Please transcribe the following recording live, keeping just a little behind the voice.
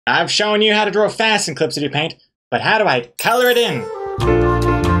I've shown you how to draw fast in Clip Studio Paint, but how do I color it in?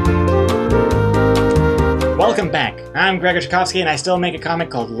 Welcome back. I'm Gregor Tchaikovsky and I still make a comic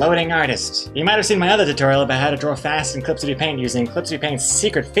called Loading Artist. You might have seen my other tutorial about how to draw fast in Clip Studio Paint using Clip Studio Paint's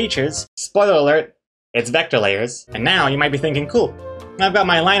secret features. Spoiler alert, it's vector layers. And now you might be thinking, cool, I've got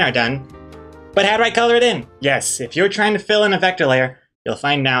my line art done, but how do I color it in? Yes, if you're trying to fill in a vector layer, you'll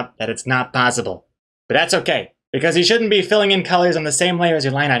find out that it's not possible. But that's okay, because you shouldn't be filling in colors on the same layer as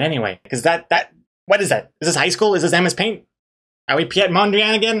your line art anyway. Because what is that? Is this high school? Is this MS Paint? Are we Piet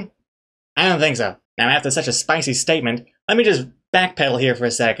Mondrian again? I don't think so. Now after such a spicy statement, let me just backpedal here for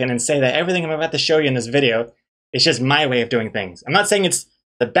a second and say that everything I'm about to show you in this video is just my way of doing things. I'm not saying it's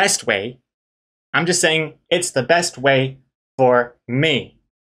the best way, I'm just saying it's the best way for me.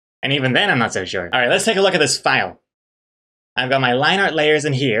 And even then I'm not so sure. Alright, let's take a look at this file. I've got my line art layers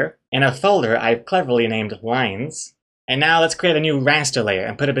in here, in a folder I've cleverly named Lines. And now let's create a new raster layer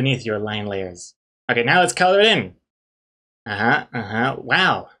and put it beneath your line layers. Okay, now let's color it in.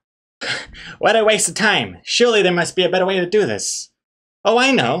 Wow. What a waste of time. Surely there must be a better way to do this. Oh,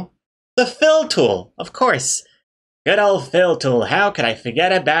 I know. The fill tool, of course. Good old fill tool, how could I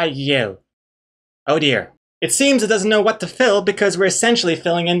forget about you? Oh dear. It seems it doesn't know what to fill because we're essentially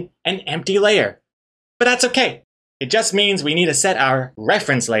filling in an empty layer. But that's okay. It just means we need to set our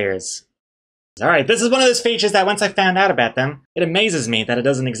reference layers. Alright, this is one of those features that once I found out about them, it amazes me that it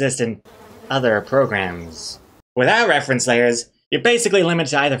doesn't exist in other programs. Without reference layers, you're basically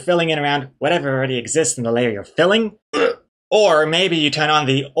limited to either filling in around whatever already exists in the layer you're filling, or maybe you turn on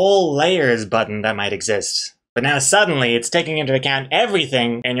the All Layers button that might exist. But now suddenly it's taking into account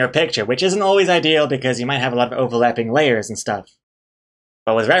everything in your picture, which isn't always ideal because you might have a lot of overlapping layers and stuff.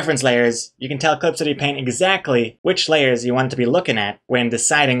 But with reference layers, you can tell Clip Studio Paint exactly which layers you want it to be looking at when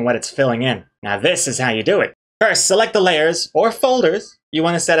deciding what it's filling in. Now this is how you do it. First, select the layers, or folders, you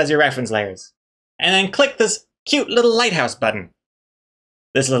want to set as your reference layers. And then click this cute little lighthouse button.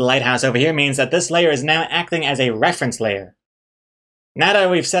 This little lighthouse over here means that this layer is now acting as a reference layer. Now that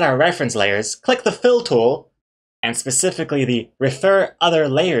we've set our reference layers, click the Fill tool, and specifically the Refer Other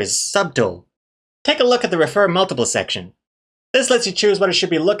Layers subtool. Take a look at the Refer Multiple section. This lets you choose what it should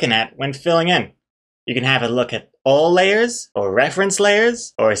be looking at when filling in. You can have it look at all layers, or reference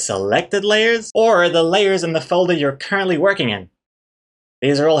layers, or selected layers, or the layers in the folder you're currently working in.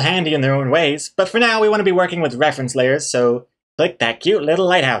 These are all handy in their own ways, but for now we want to be working with reference layers, so click that cute little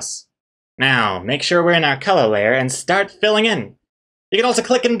lighthouse. Now, make sure we're in our color layer and start filling in. You can also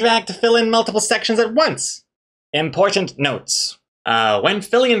click and drag to fill in multiple sections at once. Important notes. When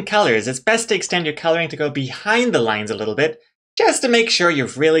filling in colors, it's best to extend your coloring to go behind the lines a little bit, just to make sure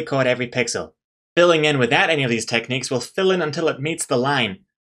you've really caught every pixel. Filling in without any of these techniques will fill in until it meets the line,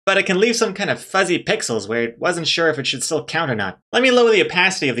 but it can leave some kind of fuzzy pixels where it wasn't sure if it should still count or not. Let me lower the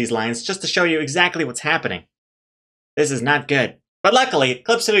opacity of these lines just to show you exactly what's happening. This is not good. But luckily,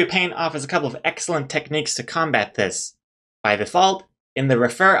 Clip Studio Paint offers a couple of excellent techniques to combat this. By default, in the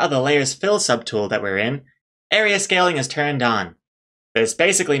Refer Other Layers Fill subtool that we're in, area scaling is turned on. This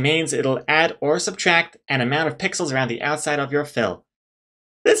basically means it'll add or subtract an amount of pixels around the outside of your fill.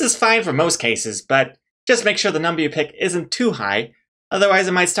 This is fine for most cases, but just make sure the number you pick isn't too high, otherwise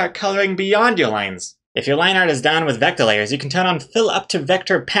it might start coloring beyond your lines. If your line art is done with vector layers, you can turn on Fill Up to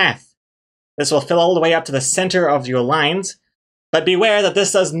Vector Path. This will fill all the way up to the center of your lines, but beware that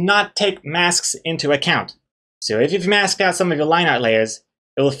this does not take masks into account. So if you've masked out some of your line art layers,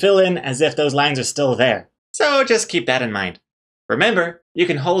 it will fill in as if those lines are still there. So just keep that in mind. Remember, you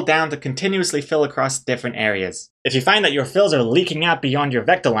can hold down to continuously fill across different areas. If you find that your fills are leaking out beyond your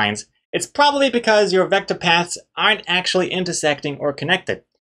vector lines, it's probably because your vector paths aren't actually intersecting or connected.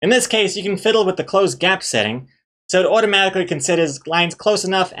 In this case, you can fiddle with the close gap setting, so it automatically considers lines close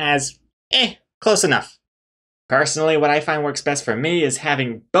enough as, close enough. Personally, what I find works best for me is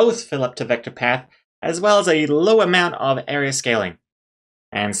having both fill up to vector path, as well as a low amount of area scaling.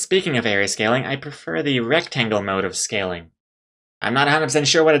 And speaking of area scaling, I prefer the rectangle mode of scaling. I'm not 100%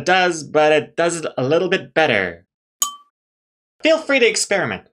 sure what it does, but it does it a little bit better. Feel free to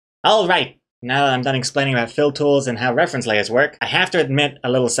experiment. Alright, now that I'm done explaining about fill tools and how reference layers work, I have to admit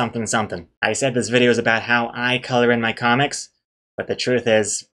a little something something. I said this video is about how I color in my comics, but the truth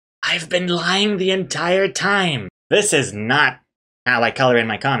is, I've been lying the entire time. This is not how I color in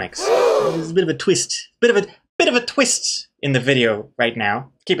my comics. There's a bit of a twist. Bit of a twist in the video right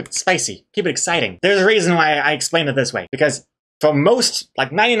now. Keep it spicy. Keep it exciting. There's a reason why I explained it this way. Because for most, like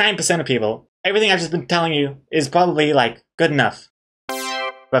 99% of people, everything I've just been telling you is probably, like, good enough.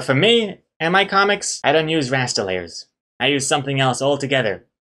 But for me and my comics, I don't use raster layers. I use something else altogether.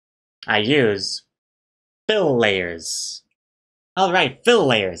 I use fill layers. Alright, fill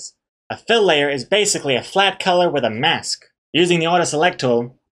layers. A fill layer is basically a flat color with a mask. Using the Auto Select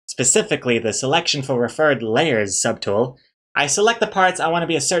tool, specifically the Selection for Referred Layers subtool, I select the parts I want to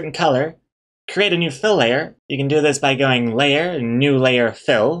be a certain color, create a new fill layer. You can do this by going Layer, New Layer,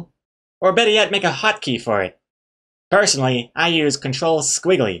 Fill, or better yet, make a hotkey for it. Personally, I use Control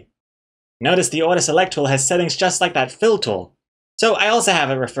Squiggly. Notice the Auto Select tool has settings just like that fill tool, so I also have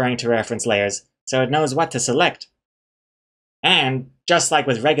it referring to reference layers, so it knows what to select. And, just like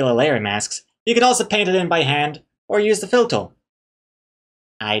with regular layer masks, you can also paint it in by hand or use the fill tool.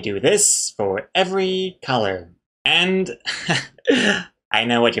 I do this for every color. And I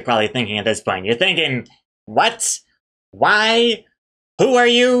know what you're probably thinking at this point. You're thinking, what? Why? Who are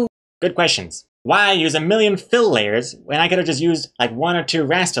you? Good questions. Why use a million fill layers when I could have just used like 1 or 2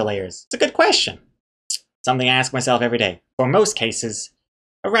 raster layers? It's a good question. Something I ask myself every day. For most cases,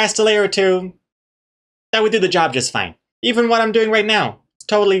 a raster layer or 2, that would do the job just fine. Even what I'm doing right now,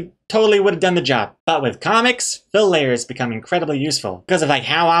 totally would have done the job. But with comics, fill layers become incredibly useful because of like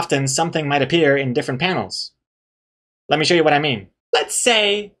how often something might appear in different panels. Let me show you what I mean. Let's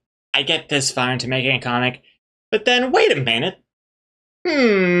say I get this far into making a comic, but then wait a minute.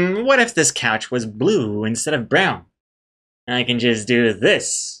 What if this couch was blue instead of brown? I can just do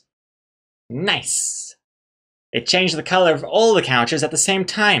this. Nice. It changed the color of all the couches at the same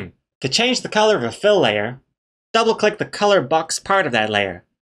time. To change the color of a fill layer, double-click the color box part of that layer.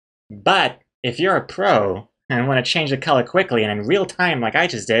 But if you're a pro and want to change the color quickly and in real time like I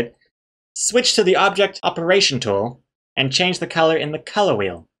just did, switch to the Object Operation tool and change the color in the color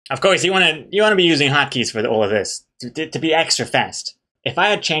wheel. Of course, you want to be using hotkeys for all of this to be extra fast. If I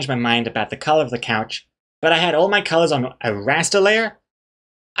had changed my mind about the color of the couch, but I had all my colors on a raster layer,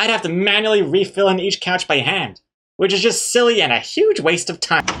 I'd have to manually refill in each couch by hand, which is just silly and a huge waste of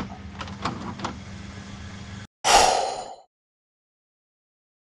time.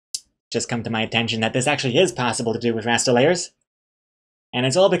 Just come to my attention that this actually is possible to do with raster layers. And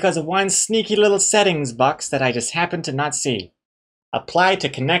it's all because of one sneaky little settings box that I just happened to not see. Apply to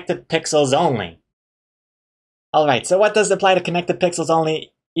connected pixels only. Alright, so what does apply to connected pixels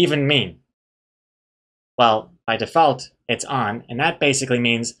only even mean? Well, by default, it's on, and that basically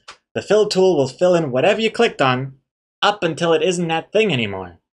means the fill tool will fill in whatever you clicked on up until it isn't that thing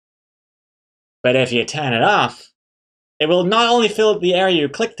anymore. But if you turn it off, it will not only fill the area you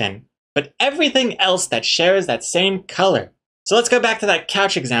clicked in, but everything else that shares that same color. So let's go back to that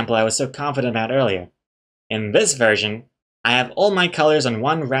couch example I was so confident about earlier. In this version, I have all my colors on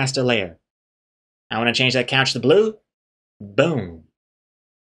one raster layer. I want to change that couch to blue. Boom.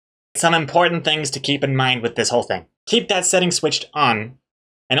 Some important things to keep in mind with this whole thing. Keep that setting switched on,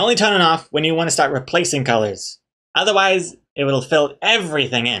 and only turn it off when you want to start replacing colors. Otherwise, it will fill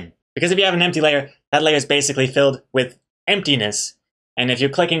everything in. Because if you have an empty layer, that layer is basically filled with emptiness. And if you're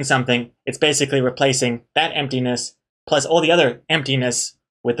clicking something, it's basically replacing that emptiness plus all the other emptiness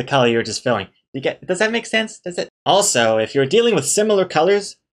with the color you're just filling. Does that make sense? Does it? Also, if you're dealing with similar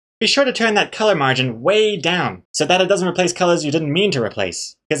colors, be sure to turn that color margin way down so that it doesn't replace colors you didn't mean to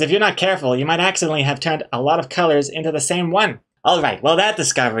replace. Because if you're not careful, you might accidentally have turned a lot of colors into the same one. Alright, well that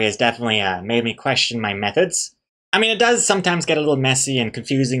discovery has definitely made me question my methods. I mean, it does sometimes get a little messy and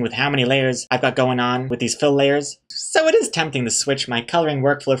confusing with how many layers I've got going on with these fill layers. So it is tempting to switch my coloring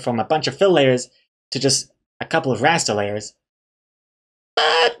workflow from a bunch of fill layers to just a couple of raster layers.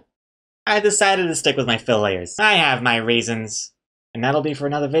 But I decided to stick with my fill layers. I have my reasons. And that'll be for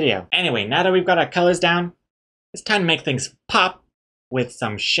another video. Anyway, now that we've got our colors down, it's time to make things pop with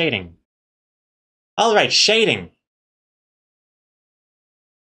some shading. Alright, shading.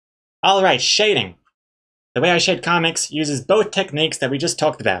 The way I shade comics uses both techniques that we just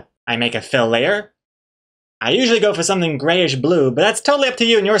talked about. I make a fill layer. I usually go for something grayish blue, but that's totally up to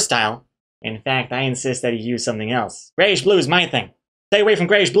you and your style. In fact, I insist that you use something else. Grayish blue is my thing. Stay away from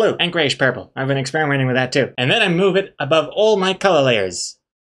grayish blue and grayish purple. I've been experimenting with that too. And then I move it above all my color layers.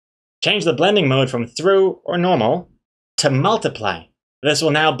 Change the blending mode from through or normal to multiply. This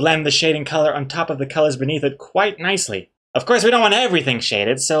will now blend the shading color on top of the colors beneath it quite nicely. Of course, we don't want everything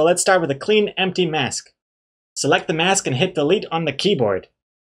shaded, so let's start with a clean, empty mask. Select the mask and hit delete on the keyboard.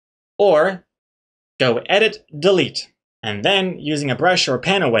 Or go edit, delete. And then, using a brush or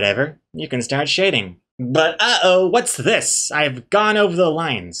pen or whatever, you can start shading. But uh-oh, what's this? I've gone over the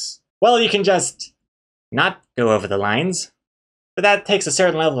lines. Well, you can just not go over the lines. But that takes a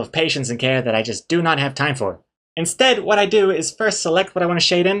certain level of patience and care that I just do not have time for. Instead, what I do is first select what I want to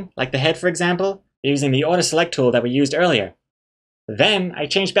shade in, like the head for example, using the Auto Select tool that we used earlier. Then, I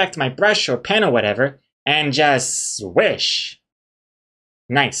change back to my brush or pen or whatever, and just swish.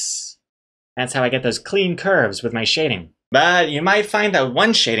 Nice. That's how I get those clean curves with my shading. But you might find that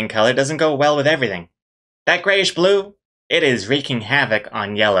one shading color doesn't go well with everything. That grayish blue, it is wreaking havoc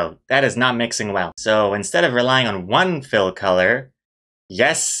on yellow. That is not mixing well. So instead of relying on one fill color,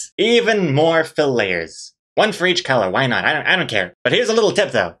 yes, even more fill layers. One for each color, why not? I don't care. But here's a little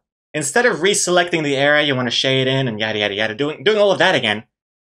tip though. Instead of reselecting the area you want to shade in and yada yada yada, doing all of that again,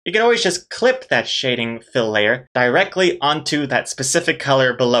 you can always just clip that shading fill layer directly onto that specific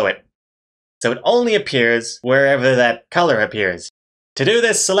color below it. So it only appears wherever that color appears. To do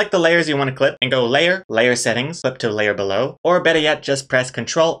this, select the layers you want to clip and go Layer, Layer Settings, flip to Layer Below, or better yet, just press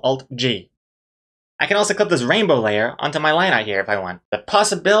Ctrl-Alt-G. I can also clip this rainbow layer onto my line out here if I want. The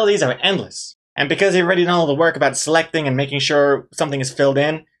possibilities are endless. And because you've already done all the work about selecting and making sure something is filled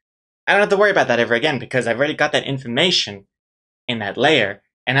in, I don't have to worry about that ever again because I've already got that information in that layer,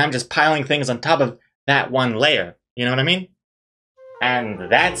 and I'm just piling things on top of that one layer. You know what I mean?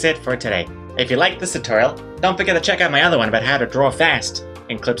 And that's it for today. If you liked this tutorial, don't forget to check out my other one about how to draw fast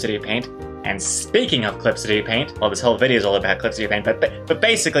in Clip Studio Paint. And speaking of Clip Studio Paint, well, this whole video is all about Clip Studio Paint, but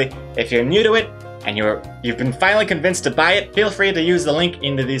basically, if you're new to it and you've been finally convinced to buy it, feel free to use the link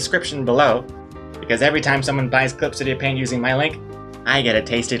in the description below, because every time someone buys Clip Studio Paint using my link, I get a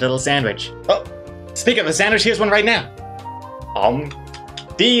tasty little sandwich. Oh, speaking of a sandwich, here's one right now.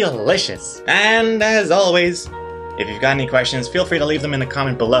 Delicious. And as always, if you've got any questions, feel free to leave them in the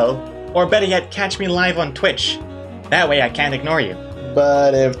comment below, or better yet, catch me live on Twitch. That way I can't ignore you.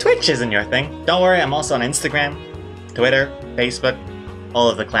 But if Twitch isn't your thing, don't worry, I'm also on Instagram, Twitter, Facebook, all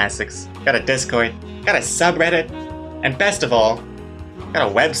of the classics. Got a Discord, got a subreddit, and best of all, got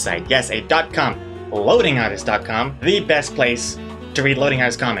a website. Yes, a .com, loadingartist.com, the best place to read Loading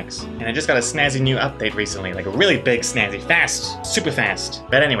Artist comics. And I just got a snazzy new update recently, like a really big snazzy, fast, super fast.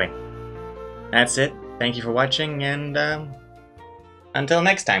 But anyway, that's it. Thank you for watching, and until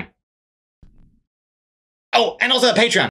next time. Oh, and also a Patreon!